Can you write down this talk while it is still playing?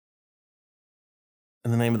In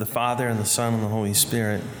the name of the Father, and the Son, and the Holy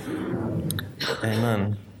Spirit.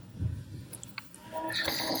 Amen.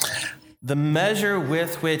 The measure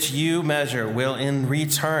with which you measure will in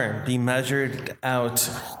return be measured out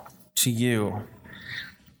to you.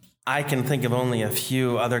 I can think of only a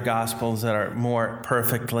few other Gospels that are more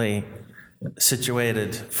perfectly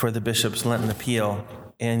situated for the Bishop's Lenten Appeal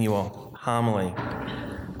annual homily.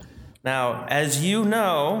 Now, as you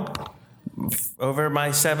know, over my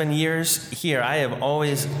 7 years here, I have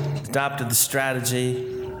always adopted the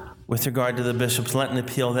strategy with regard to the Bishop's Lenten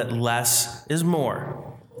Appeal that less is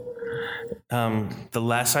more. The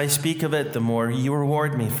less I speak of it, the more you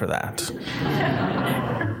reward me for that.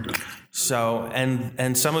 So,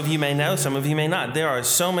 and some of you may know, some of you may not. There are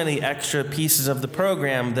so many extra pieces of the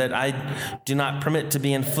program that I do not permit to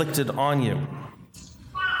be inflicted on you.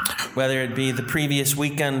 Whether it be the previous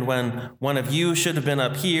weekend when one of you should have been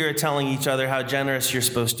up here telling each other how generous you're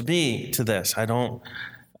supposed to be to this. I don't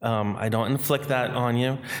inflict that on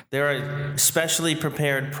you. There are specially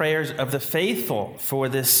prepared prayers of the faithful for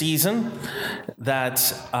this season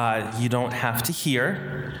that you don't have to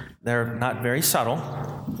hear. They're not very subtle.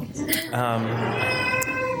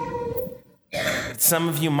 Some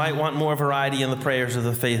of you might want more variety in the prayers of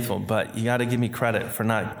the faithful, but you got to give me credit for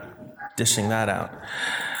not dishing that out.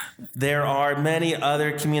 There are many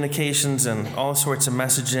other communications and all sorts of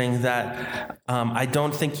messaging that I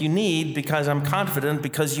don't think you need because I'm confident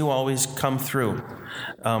because you always come through.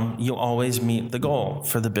 You always meet the goal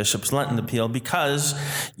for the Bishop's Lenten Appeal because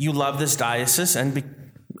you love this diocese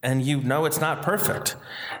and you know it's not perfect.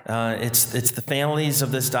 It's the families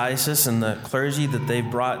of this diocese and the clergy that they've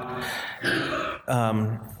brought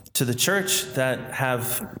to the church that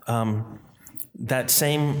have that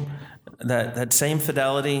same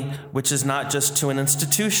fidelity, which is not just to an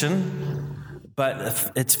institution,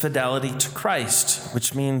 but it's fidelity to Christ,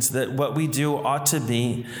 which means that what we do ought to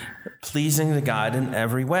be pleasing to God in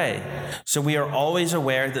every way. So we are always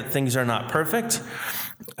aware that things are not perfect,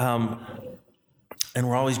 and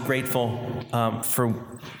we're always grateful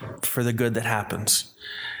for the good that happens.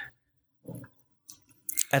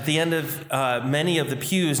 At the end of many of the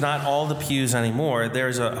pews, not all the pews anymore,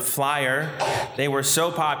 there's a flyer. They were so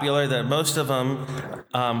popular that most of them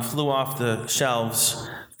flew off the shelves,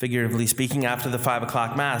 figuratively speaking, after the 5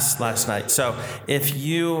 o'clock Mass last night. So if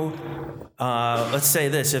you, let's say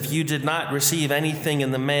this, if you did not receive anything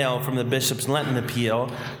in the mail from the Bishop's Lenten Appeal,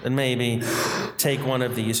 then maybe take one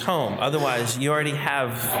of these home. Otherwise, you already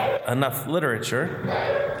have enough literature.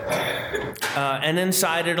 And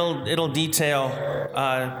inside it'll detail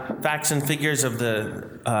facts and figures of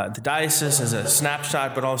the diocese as a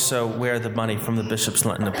snapshot, but also where the money from the Bishop's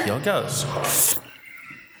Lenten Appeal goes.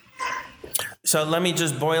 So let me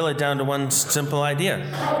just boil it down to one simple idea.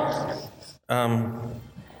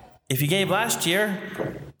 If you gave last year,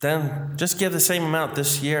 then just give the same amount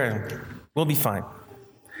this year and we'll be fine.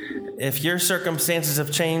 If your circumstances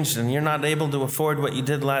have changed and you're not able to afford what you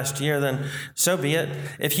did last year, then so be it.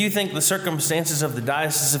 If you think the circumstances of the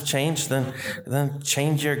diocese have changed, then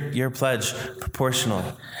change your pledge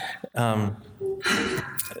proportionally.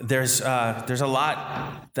 There's a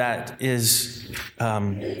lot that is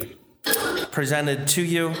presented to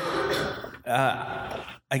you.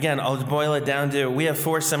 Again, I'll boil it down to, we have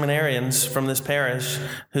 4 seminarians from this parish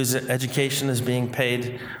whose education is being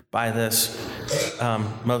paid by this,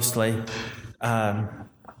 mostly. And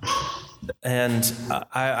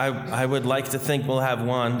I would like to think we'll have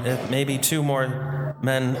one, if maybe 2 more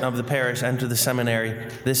men of the parish enter the seminary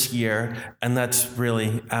this year, and that's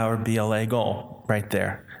really our BLA goal right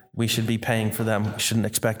there. We should be paying for them. We shouldn't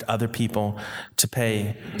expect other people to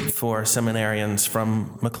pay for seminarians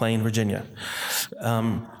from McLean, Virginia.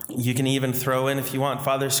 You can even throw in, if you want,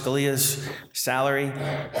 Father Scalia's salary.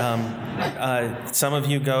 Some of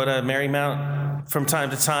you go to Marymount from time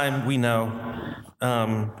to time. We know.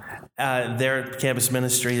 Their campus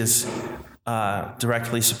ministry is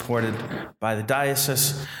directly supported by the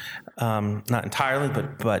diocese. Not entirely,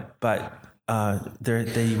 but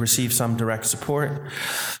they receive some direct support.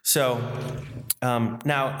 So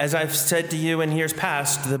now, as I've said to you in years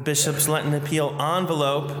past, the Bishop's Lenten Appeal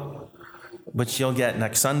envelope, which you'll get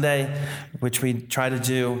next Sunday, which we try to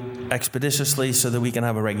do expeditiously so that we can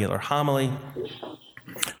have a regular homily,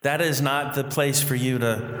 that is not the place for you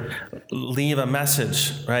to leave a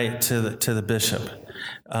message, right, to the bishop.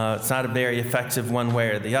 It's not a very effective one way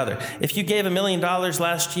or the other. If you gave $1 million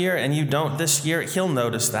last year and you don't this year, he'll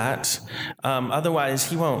notice that. Otherwise,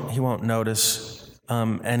 he won't notice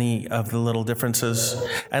any of the little differences.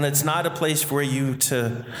 And it's not a place for you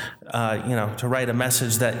to write a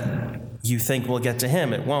message that you think will get to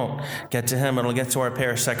him. It won't get to him. It'll get to our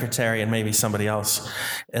parish secretary and maybe somebody else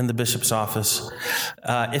in the bishop's office.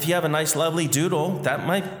 If you have a nice, lovely doodle, that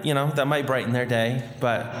might brighten their day,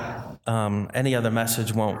 but any other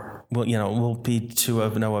message will be to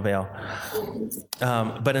of no avail.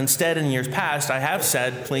 But instead, in years past, I have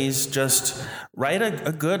said, please just write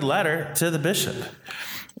a good letter to the bishop.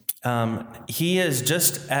 He is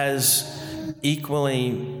just as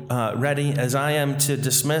equally ready as I am to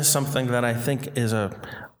dismiss something that I think is a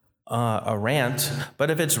rant. But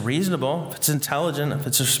if it's reasonable, if it's intelligent, if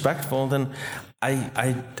it's respectful, then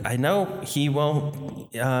I know he will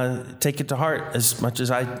take it to heart as much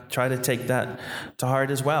as I try to take that to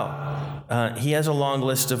heart as well. He has a long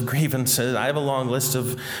list of grievances. I have a long list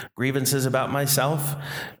of grievances about myself.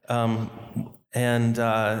 And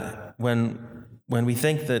when we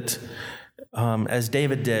think that, as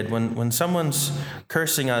David did, when someone's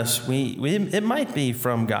cursing us, it might be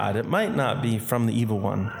from God. It might not be from the evil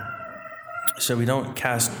one. So we don't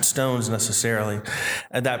cast stones necessarily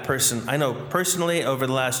at that person. I know personally over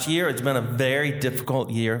the last year, it's been a very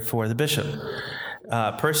difficult year for the bishop,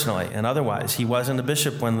 personally and otherwise. He wasn't a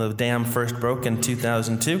bishop when the dam first broke in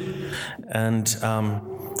 2002. And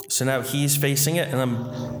so now he's facing it.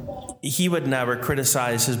 And he would never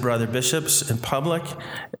criticize his brother bishops in public,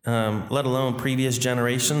 let alone previous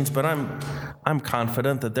generations. But I'm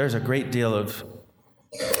confident that there's a great deal of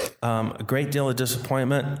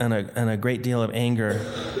disappointment and a great deal of anger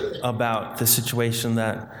about the situation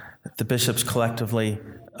that the bishops collectively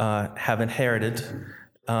have inherited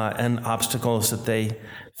and obstacles that they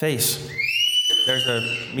face. There's a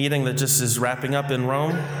meeting that just is wrapping up in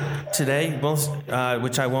Rome today,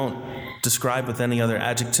 which I won't describe with any other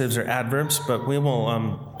adjectives or adverbs, but we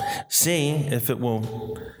will see if it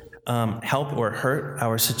will help or hurt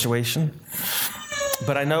our situation.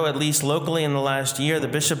 But I know at least locally in the last year, the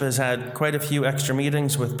bishop has had quite a few extra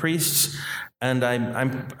meetings with priests, and I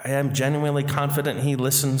am genuinely confident he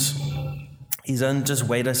listens. He doesn't just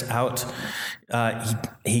wait us out.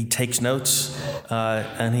 He takes notes,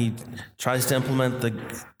 and he tries to implement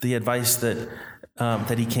the advice that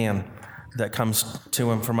he can, that comes to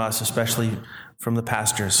him from us, especially from the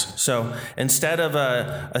pastors. So instead of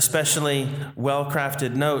a especially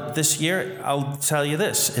well-crafted note this year, I'll tell you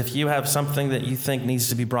this. If you have something that you think needs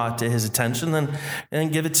to be brought to his attention, then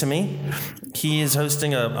give it to me. He is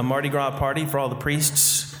hosting a Mardi Gras party for all the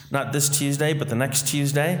priests, not this Tuesday, but the next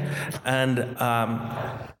Tuesday. And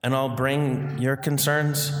I'll bring your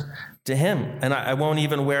concerns to him. And I won't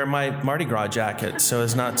even wear my Mardi Gras jacket so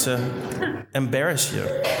as not to embarrass you.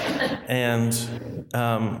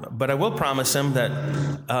 But I will promise him that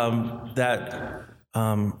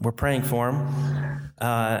we're praying for him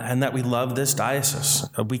and that we love this diocese.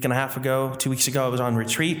 A week and a half ago, 2 weeks ago, I was on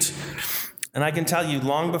retreat. And I can tell you,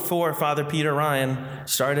 long before Father Peter Ryan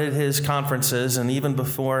started his conferences, and even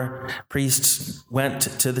before priests went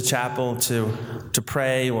to the chapel to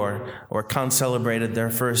pray or concelebrated their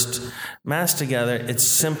first Mass together, it's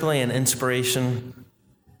simply an inspiration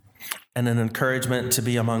and an encouragement to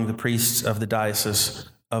be among the priests of the Diocese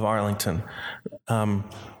of Arlington.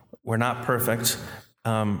 We're not perfect,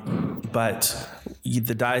 but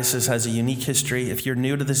the diocese has a unique history. If you're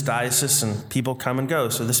new to this diocese, and people come and go,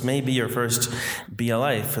 so this may be your first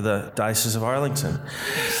BLA for the Diocese of Arlington.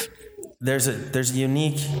 There's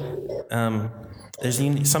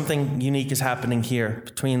something unique is happening here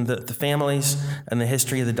between the families and the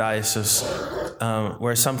history of the diocese,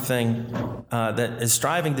 where something that is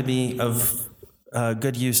striving to be of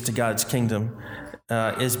good use to God's kingdom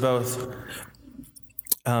is both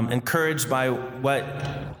encouraged by what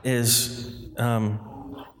is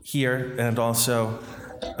here, and also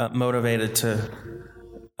motivated to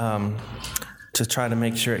try to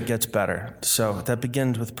make sure it gets better. So that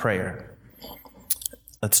begins with prayer.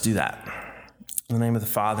 Let's do that. In the name of the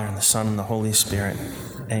Father, and the Son, and the Holy Spirit.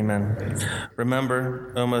 Amen.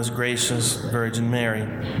 Remember, O most gracious Virgin Mary,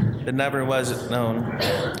 that never was it known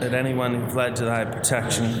that anyone who fled to thy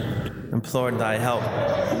protection, implored thy help,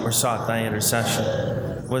 or sought thy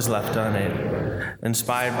intercession was left unaided.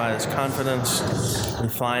 Inspired by this confidence, we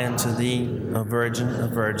fly unto thee, O Virgin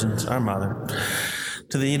of Virgins, our Mother.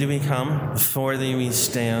 To thee do we come, before thee we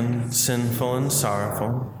stand, sinful and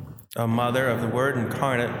sorrowful. O Mother of the Word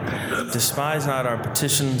incarnate, despise not our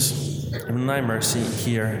petitions, in thy mercy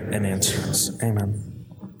hear and answer us. Amen.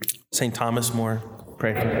 St. Thomas More,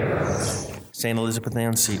 pray for me. St. Elizabeth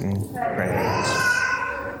Ann Seton, pray for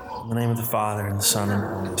us. In the name of the Father, and the Son, and the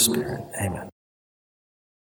Holy Spirit. Amen.